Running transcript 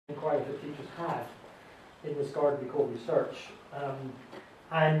enquiry that teachers have in this garden we call research.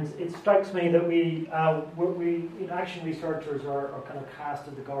 And it strikes me that we action researchers are kind of cast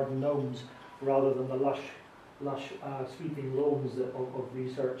into garden gnomes rather than the lush sweeping lawns of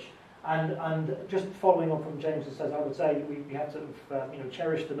research. And just following on from James that says, I would say we have to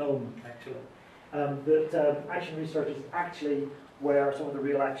cherish the gnome actually. That action research is actually where some of the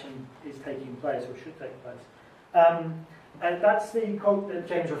real action is taking place or should take place. And that's the quote that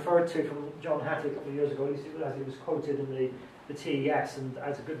James referred to from John Hattie a couple of years ago, as he was quoted in the TES, and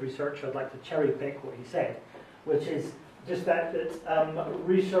as a good researcher I'd like to cherry pick what he said, which is just that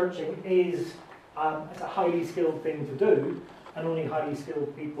researching is it's a highly skilled thing to do, and only highly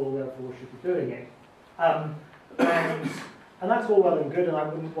skilled people therefore should be doing it. And that's all well and good, and I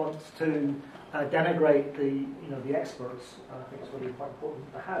wouldn't want to denigrate the experts. I think it's really quite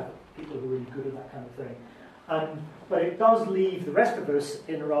important to have people who are really good at that kind of thing. But it does leave the rest of us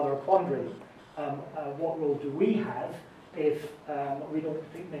in a rather a quandary. What role do we have if we don't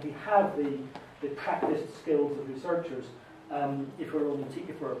maybe have the practiced skills of researchers, if we're only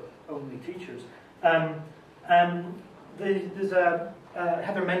teachers? There's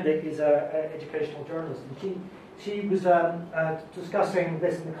Heather Mendick is an educational journalist, and she was discussing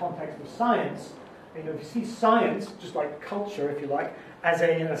this in the context of science. If you see science, just like culture, if you like, as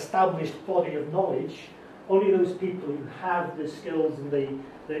an established body of knowledge, only those people who have the skills and the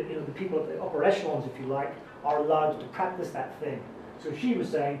people at the upper echelons, if you like, are allowed to practice that thing. So she was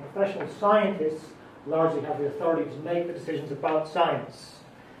saying professional scientists largely have the authority to make the decisions about science.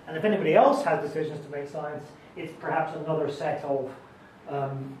 And if anybody else has decisions to make science, it's perhaps another set of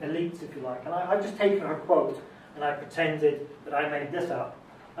elites, if you like. And I've just taken her quote and I pretended that I made this up,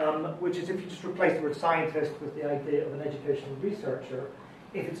 which is if you just replace the word scientist with the idea of an educational researcher,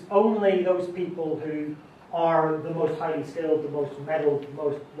 if it's only those people who are the most highly skilled, the most medalled, the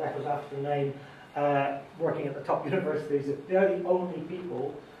most letters after their name, working at the top universities, if they're the only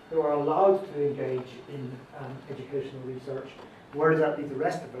people who are allowed to engage in educational research, where does that leave the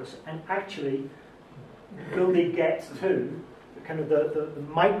rest of us? And actually, will they get to the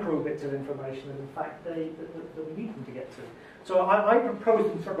micro bits of information that in fact that we need them to get to? So I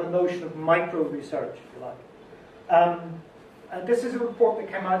proposed sort of a notion of micro research, if you like. And this is a report that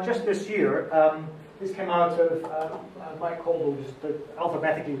came out just this year. This came out of Mike Caldwell, just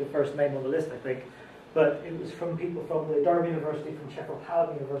alphabetically the first name on the list, I think. But it was from people from the Durham University, from Sheffield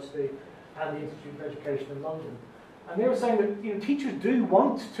Hallam University, and the Institute of Education in London. And they were saying that teachers do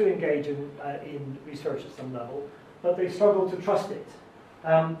want to engage in research at some level, but they struggle to trust it.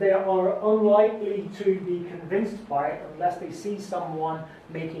 They are unlikely to be convinced by it unless they see someone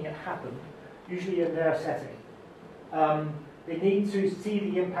making it happen, usually in their setting. They need to see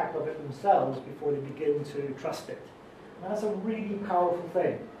the impact of it themselves before they begin to trust it. And that's a really powerful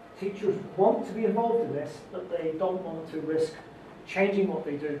thing. Teachers want to be involved in this, but they don't want to risk changing what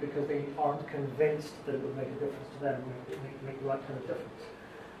they do because they aren't convinced that it would make a difference to them, make the right kind of difference.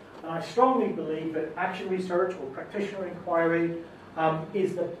 And I strongly believe that action research or practitioner inquiry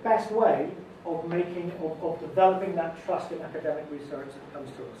is the best way of developing that trust in academic research that comes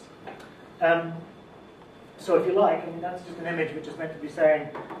to us. So if you like, that's just an image which is meant to be saying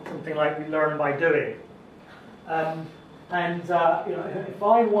something like we learn by doing. If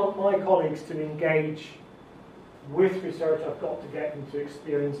I want my colleagues to engage with research, I've got to get them to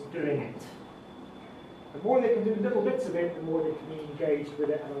experience doing it. The more they can do little bits of it, the more they can be engaged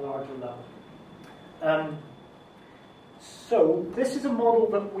with it at a larger level. So this is a model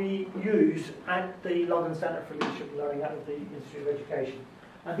that we use at the London Centre for Leadership and Learning out of the Institute of Education.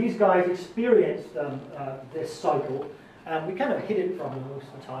 And these guys experienced this cycle. We kind of hid it from them most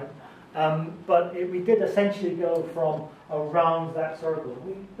of the time. But we did essentially go from around that circle.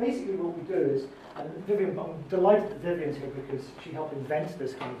 Basically what we do is, and Vivian, I'm delighted that Vivian's here because she helped invent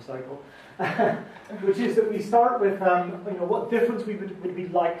this kind of cycle, which is that we start with what difference would we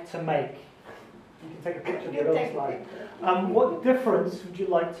like to make. You can take a picture of your own slide. What difference would you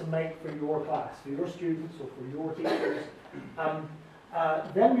like to make for your class, for your students or for your teachers?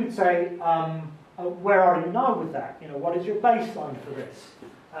 Then we'd say, where are you now with that? What is your baseline for this?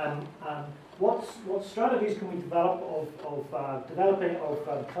 What strategies can we develop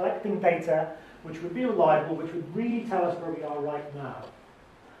of collecting data which would be reliable, which would really tell us where we are right now?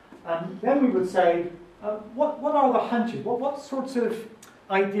 Then we would say, what are the hunches? What sorts of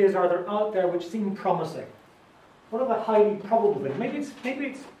ideas are there out there which seem promising? What are the highly probable things? Maybe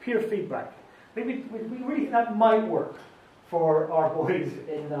it's peer feedback. Maybe we really think that might work for our boys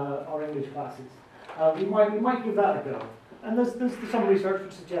in our English classes. We might give that a go. And there's some research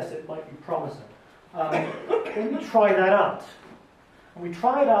which suggests it might be promising. Then we try that out. And we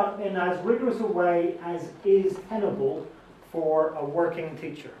try it out in as rigorous a way as is tenable for a working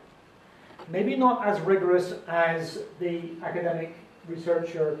teacher. Maybe not as rigorous as the academic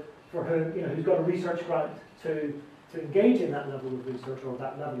researcher for whom, who's got a research grant to engage in that level of research or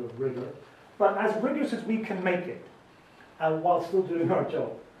that level of rigor, but as rigorous as we can make it, while still doing our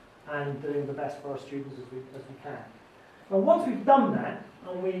job and doing the best for our students as we can. And once we've done that,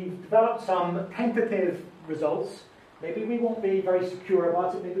 and we've developed some tentative results, maybe we won't be very secure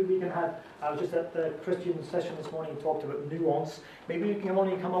about it, maybe we can have, I was just at the Christian session this morning and talked about nuance, maybe we can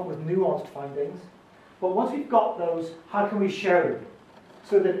only come up with nuanced findings, but once we've got those, how can we share them?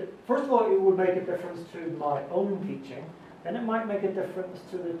 So that, first of all, it would make a difference to my own teaching, then it might make a difference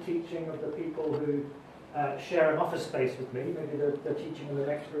to the teaching of the people who share an office space with me, maybe they're teaching in the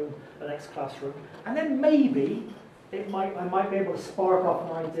next room, the next classroom, and then maybe I might be able to spark off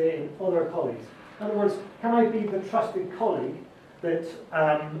an idea in other colleagues. In other words, can I be the trusted colleague that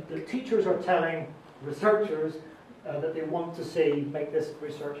the teachers are telling researchers that they want to see make this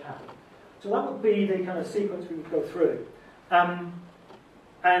research happen? So that would be the kind of sequence we would go through. And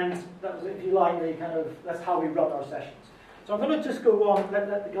that was, if you like, that's how we run our sessions. So I'm going to just go on, let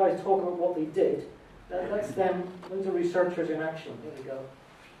the guys talk about what they did. That's them, those are researchers in action. There we go.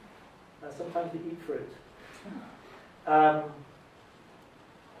 Sometimes they eat fruit. And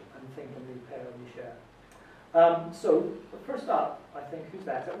think and repair and share. So, first up, I think, who's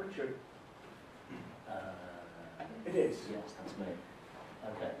that? Is that Richard? It is. Yes, that's me.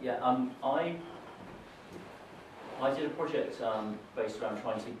 Okay, yeah, I did a project based around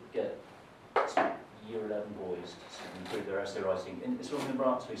trying to get Year 11 boys to improve their essay writing. It's sort of in the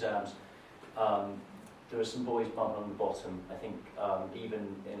run-up to exams. There are some boys bumping on the bottom. I think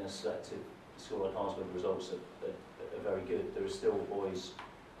even in a selective school like ours where the results are very good, there are still boys,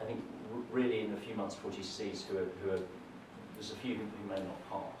 I think really in the few months before GCSEs who are there's a few who may not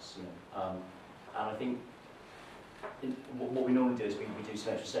pass, and I think what we normally do is we do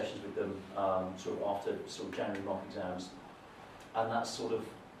some extra sessions with them sort of after sort of January mock exams, and that's sort of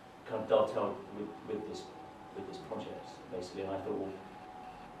kind of dovetailed with this project basically. And I thought, well,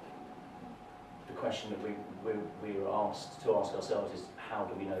 the question that we were asked to ask ourselves is, how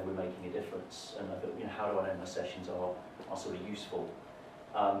do we know we're making a difference? And I thought, how do I know my sessions are sort of useful?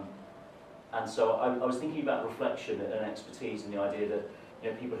 And so I was thinking about reflection and expertise, and the idea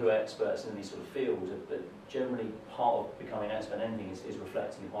that people who are experts in these sort of fields, that generally part of becoming an expert in anything is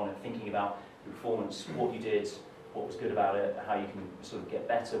reflecting upon it, thinking about your performance, what you did, what was good about it, how you can sort of get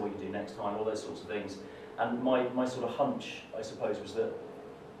better, what you do next time, all those sorts of things. And my sort of hunch, I suppose, was that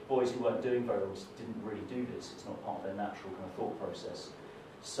boys who weren't doing very well didn't really do this. It's not part of their natural kind of thought process.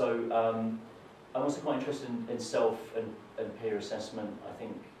 So I'm also quite interested in self and peer assessment. I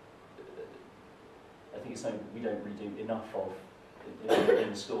think it's something we don't really do enough of in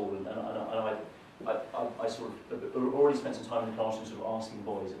the school, and I sort of already spent some time in the classroom sort of asking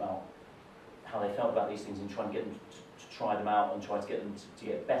boys about how they felt about these things and trying to get them to try them out and try to get them to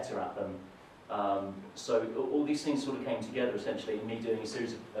get better at them. So all these things sort of came together essentially in me doing a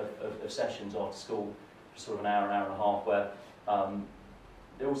series of sessions after school, sort of an hour and a half, where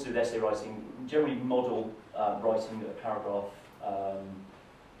they also did essay writing, generally model writing a paragraph,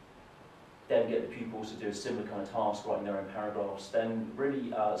 then get the pupils to do a similar kind of task, writing their own paragraphs, then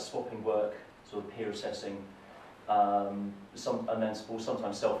really swapping work, sort of peer assessing, and then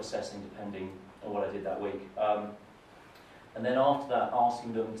sometimes self-assessing depending on what I did that week. And then after that,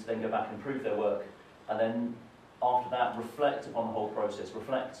 asking them to then go back and improve their work, and then after that, reflect upon the whole process,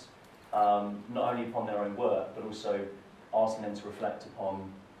 reflect not only upon their own work, but also asking them to reflect upon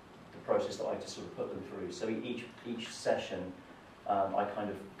the process that I just sort of put them through. So each session, I kind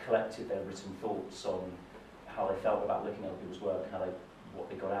of collected their written thoughts on how they felt about looking at other people's work, what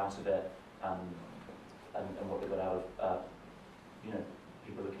they got out of it, and what they got out of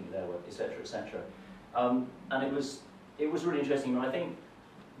people looking at their work, etc., etc. And it was really interesting. And I think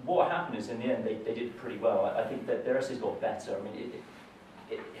what happened is, in the end, they did pretty well. I think that their essays got better. I mean,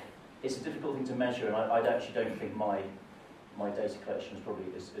 it's a difficult thing to measure, and I actually don't think my data collection is probably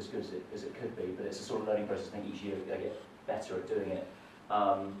as good as it could be, but it's a sort of learning process. I think each year I get better at doing it.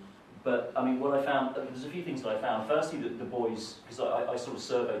 But I mean, what I found, there's a few things that I found. Firstly, the boys, because I sort of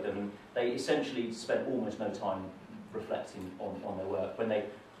surveyed them, and they essentially spent almost no time reflecting on their work. When they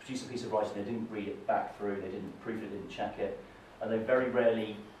produced a piece of writing, they didn't read it back through, they didn't proof it, didn't check it, and they very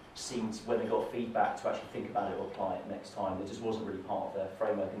rarely seemed, when they got feedback, to actually think about it or apply it next time. It just wasn't really part of their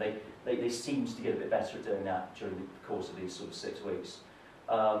framework, and they seemed to get a bit better at doing that during the course of these sort of 6 weeks.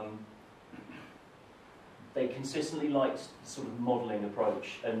 They consistently liked the sort of modelling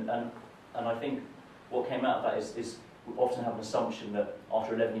approach, and I think what came out of that is often have an assumption that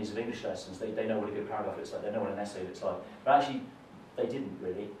after 11 years of English lessons, they know what a good paragraph looks like, they know what an essay looks like. But actually, they didn't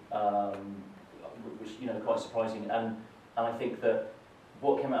really, which, you know, quite surprising. And I think that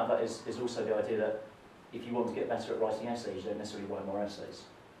what came out of that is also the idea that if you want to get better at writing essays, you don't necessarily write more essays.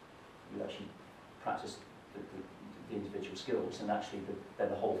 You actually practice the individual skills, and actually then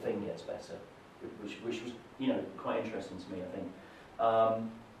the whole thing gets better, which was, you know, quite interesting to me, I think.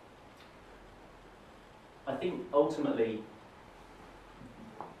 I think ultimately,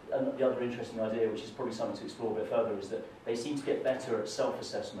 and the other interesting idea, which is probably something to explore a bit further, is that they seem to get better at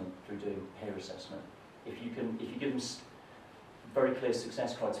self-assessment through doing peer assessment. If you give them very clear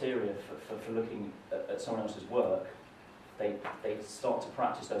success criteria for looking at someone else's work, they start to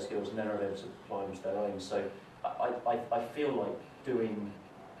practice those skills and then are able to apply them to their own. So I feel like doing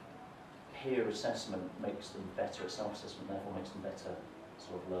peer assessment makes them better at self-assessment, therefore makes them better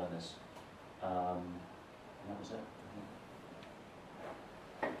sort of learners. And that was it.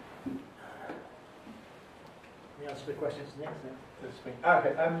 Any answer to the questions next?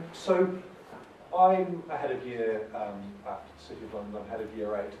 Okay, so I'm a head of year at City of London. I'm head of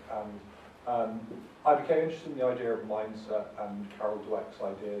year 8, and I became interested in the idea of mindset and Carol Dweck's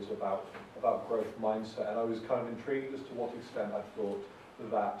ideas about growth mindset, and I was kind of intrigued as to what extent I thought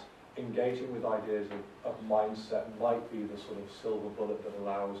that engaging with ideas of mindset might be the sort of silver bullet that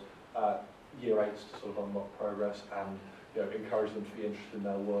allows year 8s to sort of unlock progress and, you know, encourage them to be interested in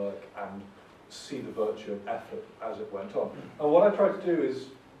their work and see the virtue of effort as it went on. And what I tried to do is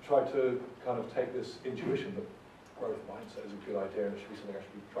try to kind of take this intuition that growth mindset is a good idea and it should be something I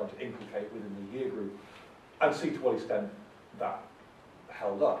should be trying to inculcate within the year group and see to what extent that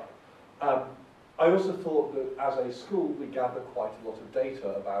held up. I also thought that as a school we gather quite a lot of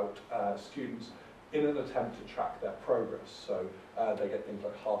data about students in an attempt to track their progress. So they get things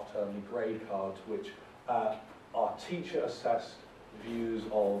like half-termly grade cards, which are teacher-assessed views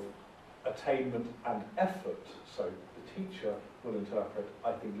of attainment and effort. So the teacher will interpret,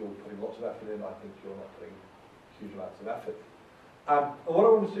 I think you're putting lots of effort in, I think you're not putting huge amounts of effort. And what I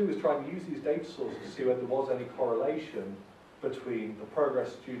wanted to do is try and use these data sources to see whether there was any correlation between the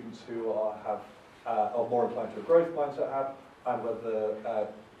progress students who are more inclined to a growth mindset have, and whether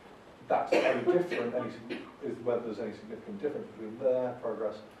that's any different, whether there's any significant difference between their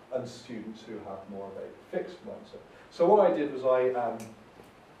progress and students who have more of a fixed mindset. So what I did was I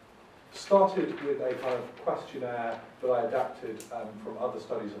started with a kind of questionnaire that I adapted from other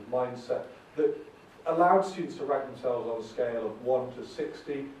studies of mindset that allowed students to rank themselves on a scale of 1 to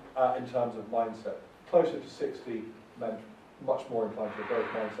 60 in terms of mindset. Closer to 60 meant much more inclined to a growth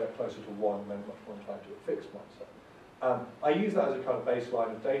mindset, closer to 1 meant much more inclined to a fixed mindset. I used that as a kind of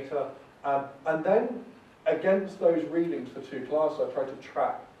baseline of data, and then against those readings for 2 classes, I tried to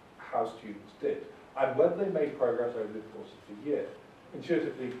track how students did and whether they made progress over the course of the year.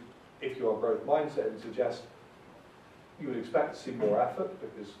 Intuitively, if you're a growth mindset, it would suggest you would expect to see more effort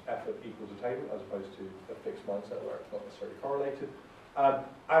because effort equals attainment as opposed to a fixed mindset where it's not necessarily correlated.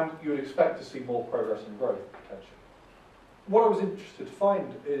 And you would expect to see more progress and growth potentially. What I was interested to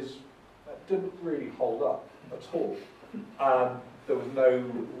find is that didn't really hold up at all. There was no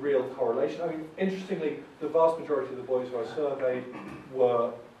real correlation. I mean, interestingly, the vast majority of the boys who I surveyed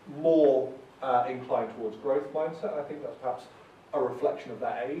were more inclined towards growth mindset. I think that's perhaps a reflection of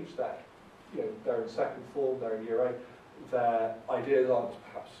their age, that, you know, they're in second form, they're in year 8. Their ideas aren't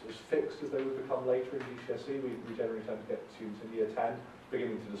perhaps as fixed as they would become later in GCSE. We generally tend to get students in year 10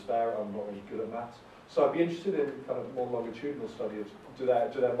 beginning to despair, I'm not really good at maths. So I'd be interested in kind of more longitudinal studies. Do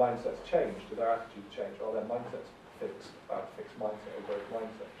their mindsets change? Do their attitudes change? Are their mindsets fixed, fixed mindset or growth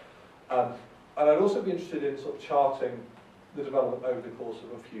mindset? And I'd also be interested in sort of charting the development over the course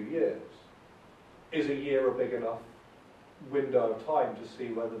of a few years. Is a year a big enough window of time to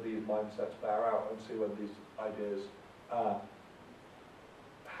see whether these mindsets bear out and see whether these ideas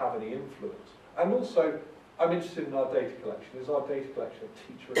have any influence? And also, I'm interested in our data collection. Is our data collection of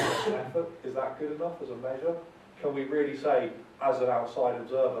teacher effort? Is that good enough as a measure? Can we really say, as an outside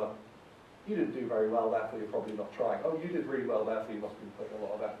observer, you didn't do very well, therefore you're probably not trying. Oh, you did really well, therefore you must be putting a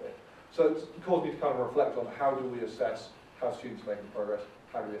lot of effort in. So it's caused me to kind of reflect on how do we assess how students are making progress,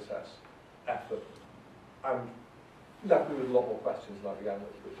 how do we assess effort, and left me with a lot more questions than I began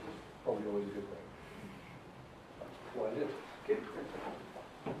with, which is probably always a good thing. That's what I did. Okay.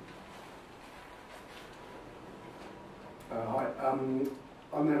 Hi,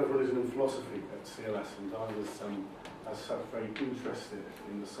 I'm the head of religion and philosophy at CLS, and I was, as such, very interested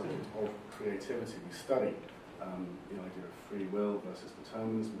in the subject of creativity. We study the idea of free will versus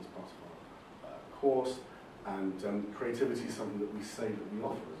determinism as part of our course, and creativity is something that we say that we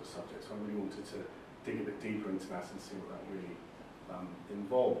offer as a subject, so I really wanted to dig a bit deeper into that and see what that really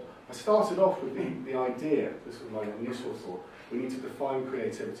involved. I started off with the idea, this was my initial thought, we need to define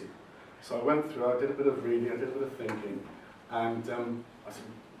creativity. So I went through, I did a bit of reading, I did a bit of thinking, and I sort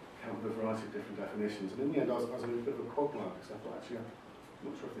of came up with a variety of different definitions. And in the end, I was in a bit of a quagmire, because I thought, actually,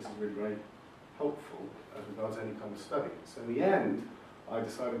 I'm not sure if this is really very helpful as regards any kind of study. So in the end, I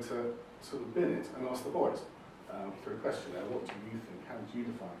decided to sort of bin it and ask the boys through a questionnaire, what do you think, how do you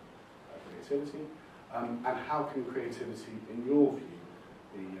define creativity, and how can creativity, in your view,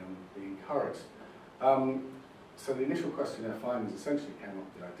 be encouraged? So the initial questionnaire findings essentially came up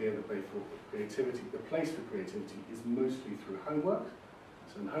with the idea that they thought that creativity, the place for creativity is mostly through homework.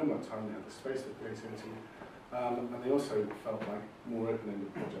 So in homework time they had the space for creativity, and they also felt like more open-ended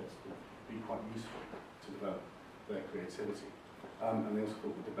projects would be quite useful to develop their creativity. And they also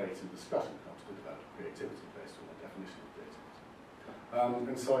thought the debate and discussion helps to develop creativity based on the definition of creativity.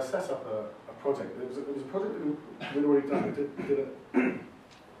 And so I set up a project. It was a project that we'd already done. We did it the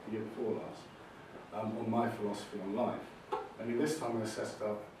year before last, on my philosophy on life. Only this time I set it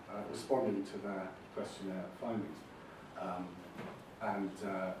up responding to their questionnaire findings.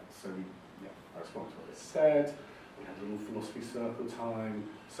 So I responded to what they said. We had a little philosophy circle time,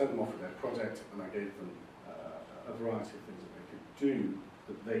 sent them off with their project, and I gave them a variety of things that they could do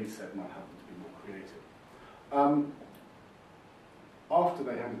that they said might help them to be more creative. After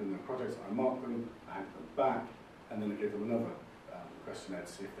they handed in their projects, I marked them, I handed them back, and then I gave them another questionnaire to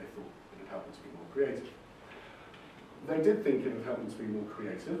see if they thought it would help them to be more creative. They did think it would help them to be more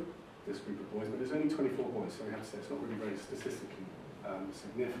creative, this group of boys, but there's only 24 boys, so we have to say it's not really very statistically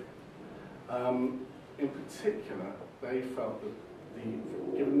significant. In particular, they felt that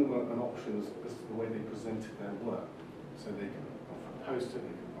giving them an option as to the way they presented their work, so they could have gone for a poster,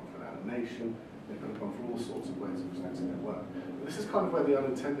 they could have gone for an animation, they could have gone for all sorts of ways of presenting their work. But this is kind of where the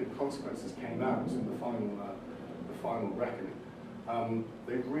unintended consequences came out in the final reckoning.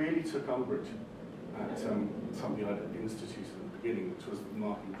 They really took umbrage at something I instituted at the beginning, which was the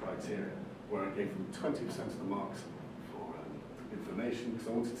marking criteria, where I gave them 20% of the marks for information, because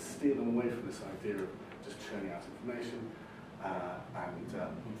I wanted to steer them away from this idea of just churning out information,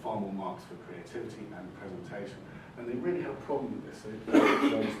 and far more marks for creativity and presentation. And they really had a problem with this.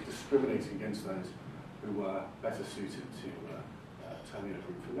 They was discriminating against those who were better suited to turning over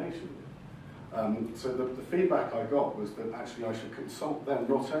information. So the feedback I got was that actually I should consult them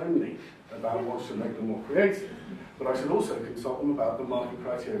not only about what should make them more creative, but I should also consult them about the marking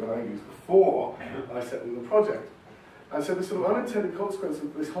criteria that I used before I set them the project. And so the sort of unintended consequence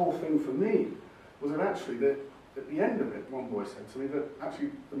of this whole thing for me was that actually that at the end of it, one boy said to me that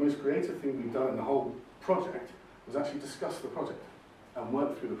actually the most creative thing we've done in the whole project was actually discuss the project and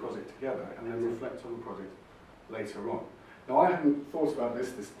work through the project together and then reflect on the project later on. Now I hadn't thought about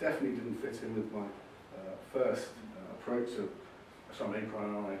this definitely didn't fit in with my first approach of some a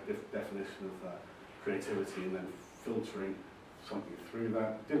priori definition of creativity and then filtering something through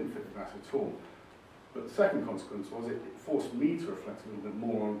that. Didn't fit with that at all. But the second consequence was it forced me to reflect a little bit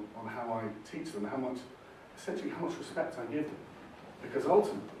more on how I teach them, essentially how much respect I give them. Because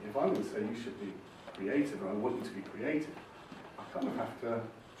ultimately, if I'm going to say you should be creative, and I want you to be creative, I kind of have to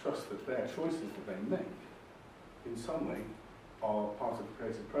trust that their choices that they make, in some way, are part of the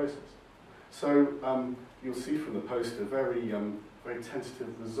creative process. So you'll see from the poster very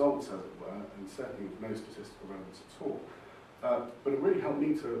tentative results, as it were, and certainly with no statistical relevance at all. But it really helped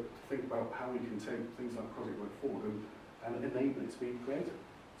me to think about how we can take things like project work forward and enable it to be creative.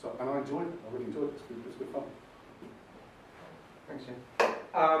 So, and I enjoyed it. I really enjoyed it. It's good fun. Thanks, Jim.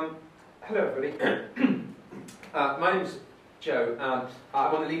 Hello, everybody. My name's Joe, and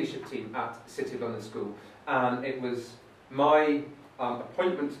I'm on the leadership team at City of London School. And it was my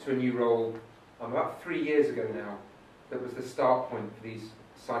appointment to a new role about 3 years ago now that was the start point for these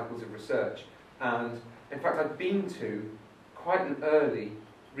cycles of research. And in fact, I'd been to quite an early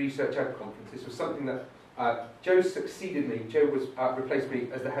researchED conference. This was something that Joe succeeded me. Joe replaced me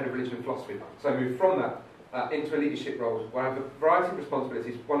as the head of religion and philosophy. So I moved from that into a leadership role where I have a variety of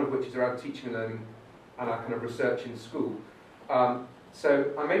responsibilities, one of which is around teaching and learning and our kind of research in school.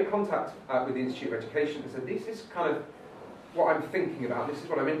 So I made contact with the Institute of Education and said, this is kind of what I'm thinking about, this is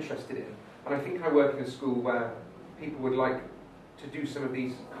what I'm interested in. And I think I work in a school where people would like to do some of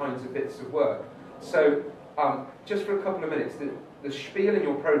these kinds of bits of work. So just for a couple of minutes, the spiel in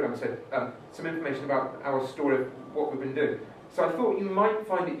your programme said some information about our story of what we've been doing. So I thought you might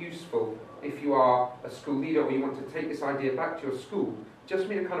find it useful if you are a school leader or you want to take this idea back to your school, just for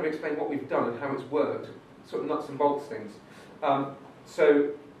me to kind of explain what we've done and how it's worked, sort of nuts and bolts things.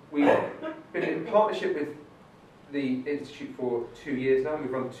 So we've been in partnership with the Institute for 2 years now.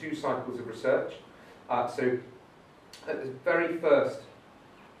 We've run 2 cycles of research. So at the very first,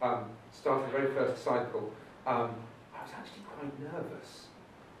 start of the very first cycle, I was actually quite nervous.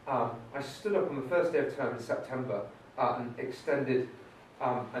 I stood up on the first day of term in September and extended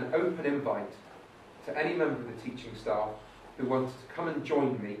an open invite to any member of the teaching staff who wanted to come and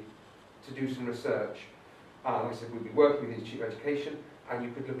join me to do some research. I said we'd be working with the Institute of Education, and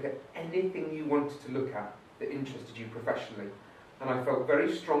you could look at anything you wanted to look at that interested you professionally. And I felt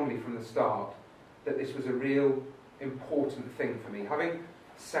very strongly from the start that this was a real important thing for me. Having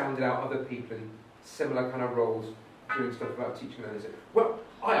sounded out other people in similar kind of roles, doing stuff about teaching learners, well,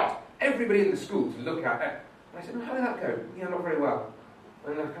 I asked everybody in the school to look at it. And I said, well, how did that go? Yeah, not very well.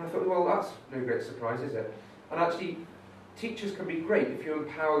 And I kind of thought, well, that's no great surprise, is it? And actually, teachers can be great if you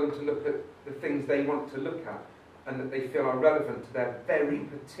empower them to look at the things they want to look at and that they feel are relevant to their very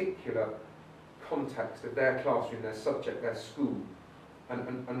particular context of their classroom, their subject, their school,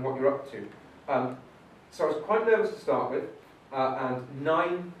 and what you're up to. So I was quite nervous to start with, and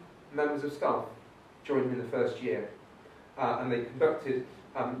 9 members of staff joined me in the first year, and they conducted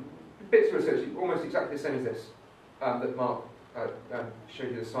bits of research, almost exactly the same as this, that Mark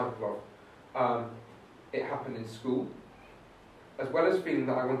showed you the cycle of. It happened in school, as well as feeling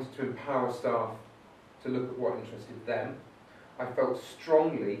that I wanted to empower staff to look at what interested them. I felt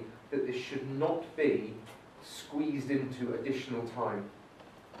strongly that this should not be squeezed into additional time.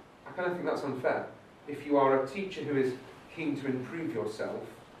 I kind of think that's unfair. If you are a teacher who is keen to improve yourself,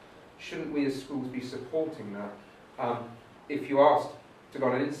 shouldn't we as schools be supporting that? If you asked to go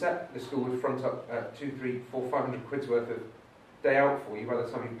on an inset, the school would front up 200, 300, 400, 500 quid's worth of day out for you by the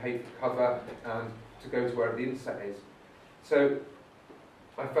time you paid for cover and to go to wherever the inset is. So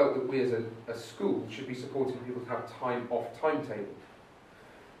I felt that we as a school should be supporting people to have time off timetable.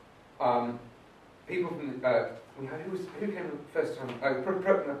 People from who came the first time?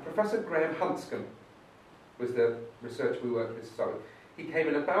 Professor Graham Hanscom was the researcher we worked with. So he came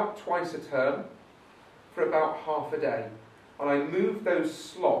in about twice a term for about half a day, and I moved those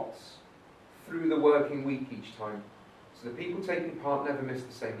slots through the working week each time. So the people taking part never missed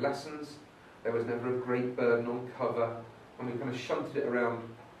the same lessons. There was never a great burden on cover, and we kind of shunted it around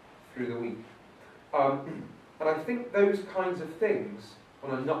through the week. And I think those kinds of things,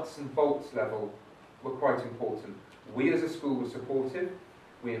 on a nuts and bolts level, were quite important. We as a school were supportive.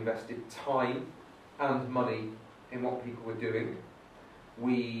 We invested time and money in what people were doing.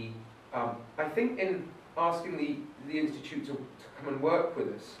 We, I think in asking the Institute to come and work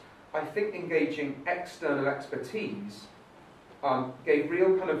with us, I think engaging external expertise gave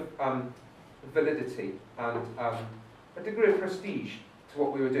real kind of validity and a degree of prestige to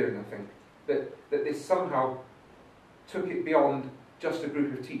what we were doing, I think. That this somehow took it beyond just a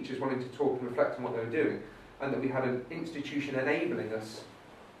group of teachers wanting to talk and reflect on what they were doing, and that we had an institution enabling us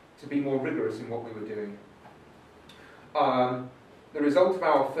to be more rigorous in what we were doing. The result of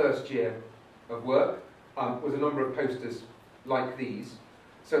our first year of work was a number of posters like these.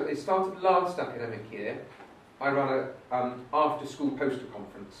 So it started last academic year. I ran an after-school poster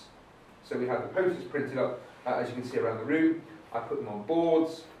conference. So we had the posters printed up, as you can see around the room. I put them on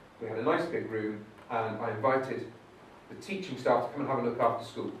boards. We had a nice big room, and I invited the teaching staff to come and have a look after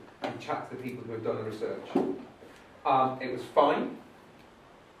school and chat to the people who had done the research. It was fine,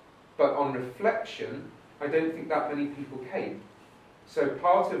 but on reflection, I don't think that many people came. So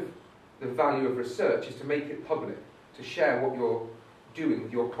part of the value of research is to make it public, to share what you're doing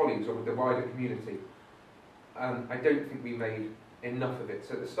with your colleagues or with the wider community. I don't think we made enough of it.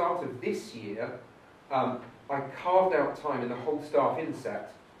 So at the start of this year, I carved out time in the whole staff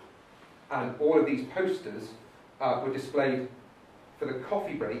inset, and all of these posters were displayed for the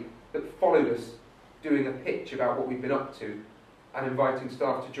coffee break that followed us doing a pitch about what we've been up to and inviting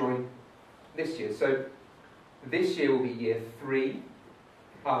staff to join this year. So this year will be year 3.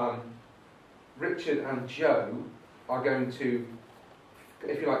 Richard and Joe are going to,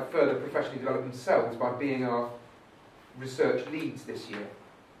 if you like, further professionally develop themselves by being our research leads this year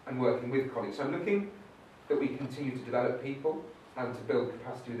and working with colleagues. So I'm looking that we continue to develop people and to build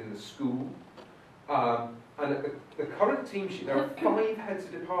capacity within the school. And at the current team sheet, there are 5 heads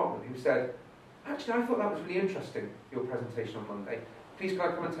of department who said, actually, I thought that was really interesting, your presentation on Monday. Please can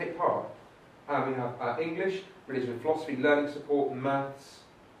I come and take part? We have English, religion and philosophy, learning support, maths,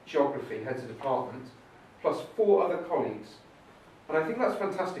 geography, heads of department, plus 4 other colleagues. And I think that's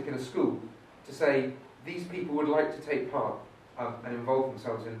fantastic in a school to say these people would like to take part and involve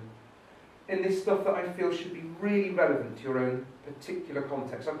themselves in this stuff that I feel should be really relevant to your own particular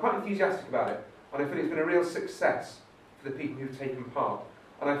context. I'm quite enthusiastic about it, and I feel it's been a real success for the people who've taken part.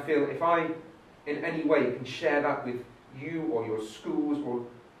 And I feel if I, in any way, can share that with you or your schools or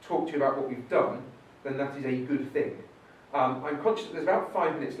talk to you about what we've done, then that is a good thing. I'm conscious that there's about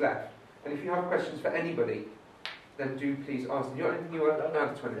 5 minutes left, and if you have questions for anybody, then do please ask them. You got anything you want to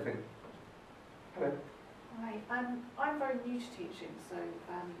add to anything? Hello. Hi, I'm very new to teaching, so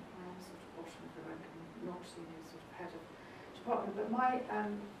I am sort of bottom of the rank and not senior sort of head of department, but my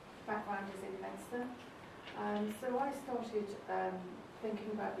background is in medicine. So I started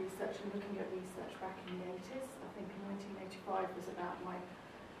thinking about research and looking at research back in the 80s. I think in 1985 was about my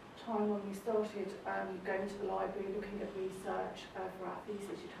time when we started going to the library, looking at research for our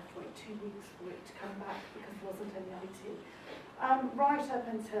thesis. You'd have to wait 2 weeks for it to come back because there wasn't any IT. Right up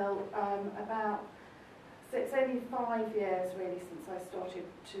until about, so it's only 5 years really since I started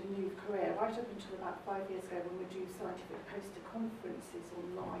to move career, right up until about 5 years ago when we do scientific poster conferences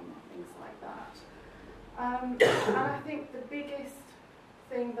online and things like that. And I think the biggest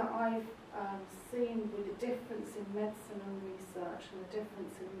thing that I've seen with the difference in medicine and research and the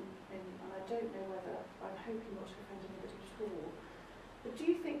difference in and I don't know whether, I'm hoping not to offend anybody at all, but do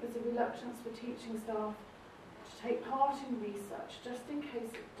you think there's a reluctance for teaching staff to take part in research just in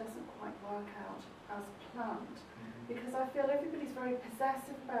case it doesn't quite work out as planned? Because I feel everybody's very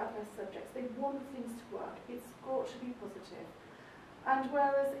possessive about their subjects. They want things to work. It's got to be positive. And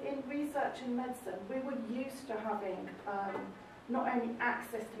whereas in research in medicine, we were used to having not only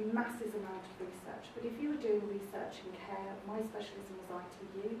access to massive amount of research, but if you were doing research in care, my specialism was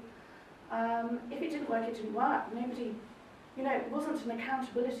ITU, if it didn't work, it didn't work. Nobody, you know, it wasn't an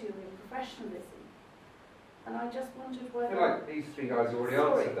accountability or a professionalism. And I just wondered whether... I feel like these 3 guys already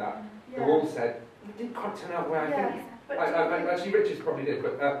answered that. Yeah. They've all said, it didn't quite turn out the way I think. Actually, Richard's probably did,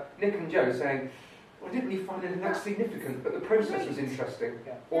 but Nick and Joe saying, well, I didn't really find anything that significant, but the process was interesting.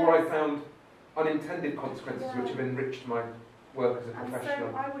 Yeah. Or I found unintended consequences which have enriched my work as a professional.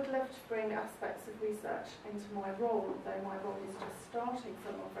 And so I would love to bring aspects of research into my role, though my role is just starting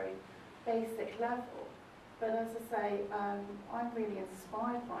from a very basic level. But as I say, I'm really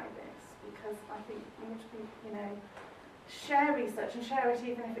inspired by this because I think you need to be, you know, share research and share it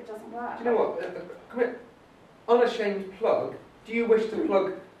even if it doesn't work. Do you know what? Unashamed plug. Do you wish to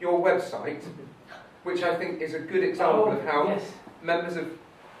plug your website, which I think is a good example of how members of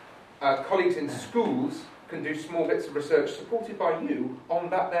colleagues in schools can do small bits of research supported by you on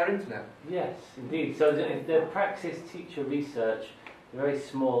their internet? Yes, indeed. So the Praxis Teacher Research, a very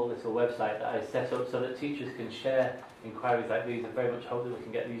small little website that I set up so that teachers can share inquiries like these. I very much hope that we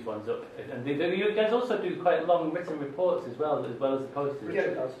can get these ones up. And you guys also do quite long written reports as well as the posters. Yeah,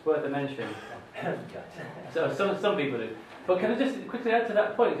 it's worth a mention. So some people do. But can I just quickly add to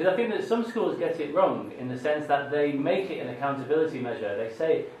that point? Because I think that some schools get it wrong in the sense that they make it an accountability measure. They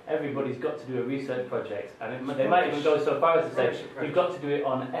say everybody's got to do a research project, and they might even go so far as to say you've got to do it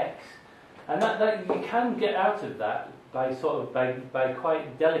on X. And that you can get out of that by by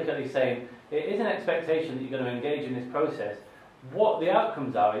quite delicately saying it is an expectation that you're going to engage in this process. What the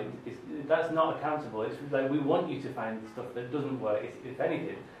outcomes are, that's not accountable. It's like we want you to find stuff that doesn't work. If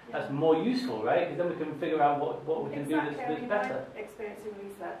anything, that's more useful, right? Because then we can figure out what we can do that's better. My experience in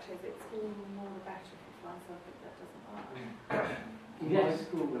research is it's all the more the better if you find something that doesn't work. In my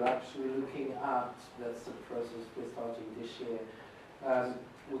school, we're actually looking at, that's the process we're starting this year,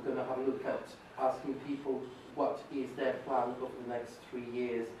 we're going to have a look at asking people what is their plan over the next 3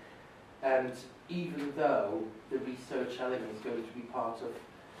 years. And even though the research element is going to be part of,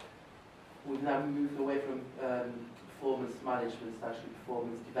 we've now moved away from performance management to actually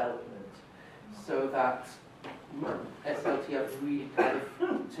performance development, so that SLT have really kind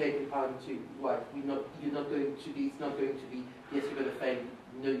of taken part into, like, you're not going to be, it's not going to be, yes, you're going to fail,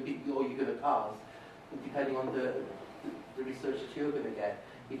 no, or you're going to pass, depending on the research that you're going to get.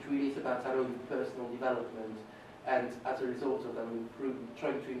 It really is about our own personal development, and as a result of that,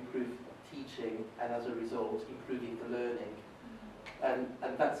 trying to improve teaching, and as a result, improving the learning. And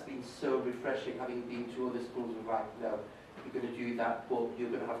that's been so refreshing, having been to other schools and like, no, you're going to do that, but you're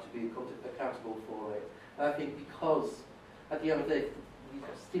going to have to be accountable for it. And I think because, at the end of the day, we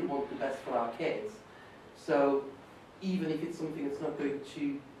still want the best for our kids, so even if it's something that's not going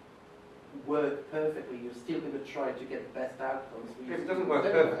to work perfectly, you're still going to try to get the best outcomes. If it doesn't work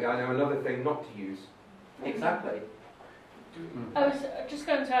perfectly, I know another thing not to use. Exactly. I was just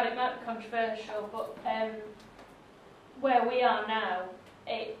going to add, it might be controversial, but where we are now,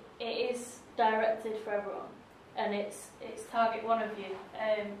 it is directed for everyone, and it's target one of you,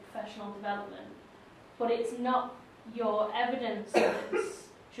 professional development, but it's not your evidence that's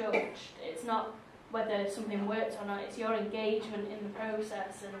judged. It's not whether something worked or not. It's your engagement in the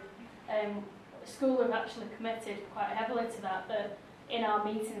process, and school have actually committed quite heavily to that. That in our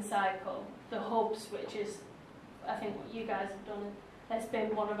meeting cycle, the hubs, which is I think what you guys have done, has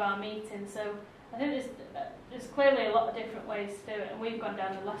been one of our meetings. So I think there's clearly a lot of different ways to do it, and we've gone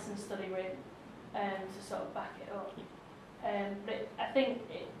down the lesson study route to sort of back it up. But I think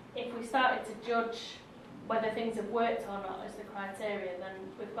if we started to judge whether things have worked or not as the criteria, then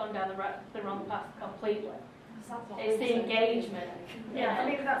we've gone down the wrong path completely. It's the engagement. Yeah, I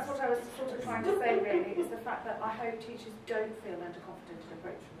mean, that's what I was sort of trying to say, really, is the fact that I hope teachers don't feel underconfident in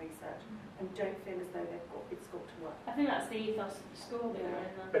approaching research and don't feel as though it's got to work. I think that's the ethos of the school that we're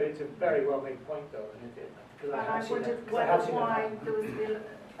in then. But it's a very well made point, though, and And I wondered why there was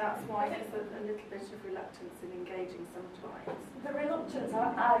that's why there's a little bit of reluctance in engaging sometimes. The reluctance,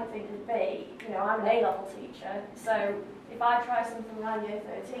 I think, would be, you know, I'm an A-level teacher, so if I try something around year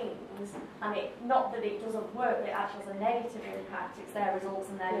 13s, and not that it doesn't work, but it actually has a negative impact, it's their results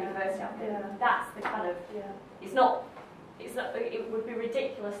and their university outcome. That's the kind of, it would be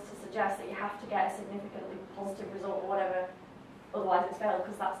ridiculous to suggest that you have to get a significantly positive result or whatever, otherwise it's failed,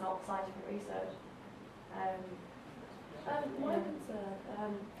 because that's not scientific research. My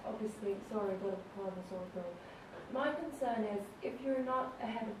concern, obviously, sorry, but part of the sore throat. My concern is if you're not a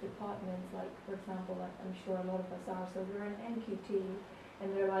head of departments, like for example, like I'm sure a lot of us are, so you're an NQT,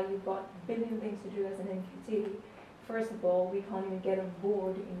 and they're like, you've got a billion things to do as an NQT. First of all, we can't even get on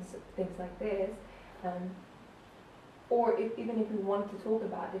board in things like this. Or even if we want to talk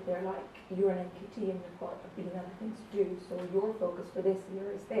about it, they're like, you're an NQT and you've got a billion other things to do, so your focus for this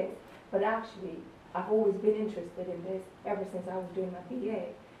year is this. But actually, I've always been interested in this ever since I was doing my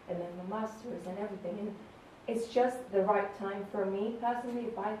BA and then my master's and everything. And it's just the right time for me personally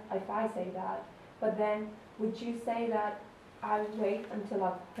if I say that. But then, would you say that I wait until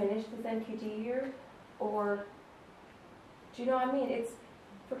I've finished this NQT year? Or, do you know what I mean? It's,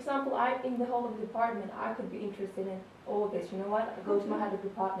 for example, in the whole of the department, I could be interested in all this. You know what? I go to my head of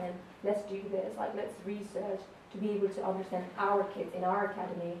department, let's do this, like let's research to be able to understand our kids in our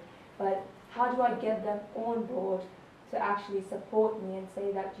academy. But how do I get them on board to actually support me and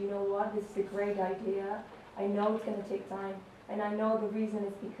say that, you know what, this is a great idea, I know it's going to take time, and I know the reason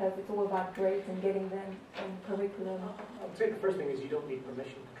is because it's all about grades and getting them in curriculum. I would say the first thing is you don't need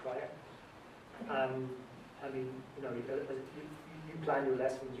permission to try it. I mean, you know, you plan your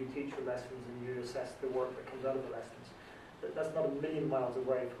lessons, you teach your lessons, and you assess the work that comes out of the lessons. That's not a million miles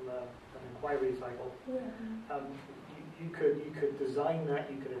away from an inquiry cycle. Yeah. You could design that,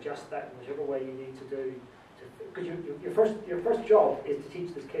 you could adjust that in whichever way you need to do. Because your first job is to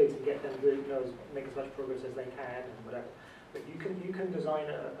teach these kids and get them to make as much progress as they can and whatever. But you can design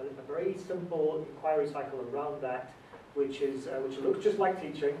a very simple inquiry cycle around that, which looks just like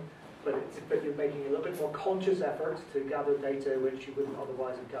teaching, but you're making a little bit more conscious effort to gather data which you wouldn't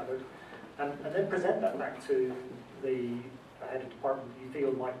otherwise have gathered, and then present that back to the head of department you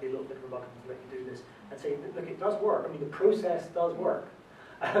feel might be a little bit reluctant to let you do this, and say, look, it does work. I mean, the process does work.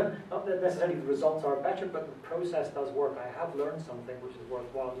 Not that necessarily the results are better, but the process does work. I have learned something which is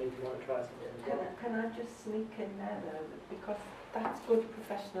worthwhile. Maybe you want to try something as well. Can I just sneak in there, though, because that's good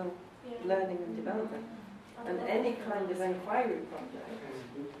professional learning and development. And any kind of inquiry project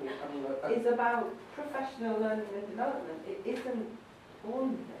is about professional learning and development. It isn't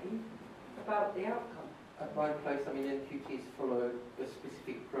only about the outcome. At my place, I mean, NQTs follow a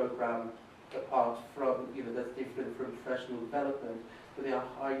specific program apart from, that's different from professional development, but they are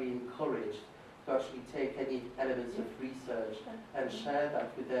highly encouraged to actually take any elements of research and share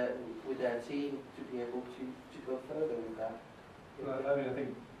that with their team to be able to go further with that. I mean, I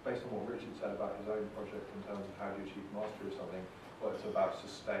think based on what Richard said about his own project in terms of how do you achieve mastery of something, well, it's about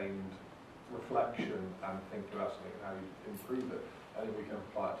sustained reflection and thinking about something and how you improve it. I think we can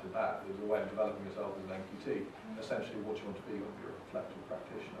apply it to that. There's a way of developing yourself as an NQT. Essentially, what you want to be, you want to be a reflective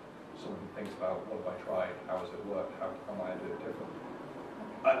practitioner. Someone who thinks about, what have I tried? How has it worked? How might I do it differently?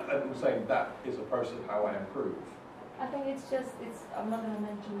 I'm saying that is a process of how I improve. I think I'm not going to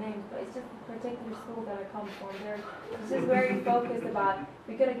mention names, but it's just a particular school that I come from. It's just very focused about,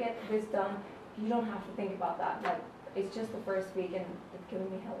 we're going to get this done. You don't have to think about that. Like, it's just the first week, and it's giving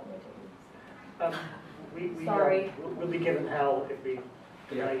me hell in Sorry. We'll be given hell if we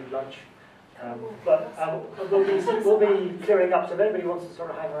delay lunch. But we'll be clearing up. So if anybody wants to sort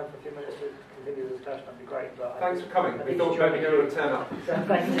of hang around for a few minutes to continue the discussion, that'd be great. But thanks for coming. We thought maybe you would turn up. So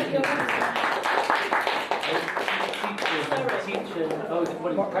thank you. Teaching. Oh,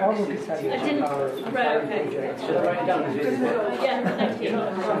 what Mark, I didn't. Right, okay. Should I write it down? Yeah, thank you.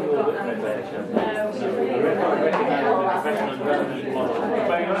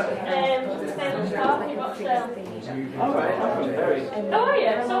 How are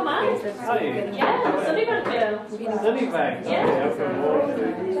you? So am I. Are you? Yeah, Sunnybank girl. Sunnybank. Yeah.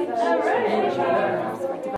 All right.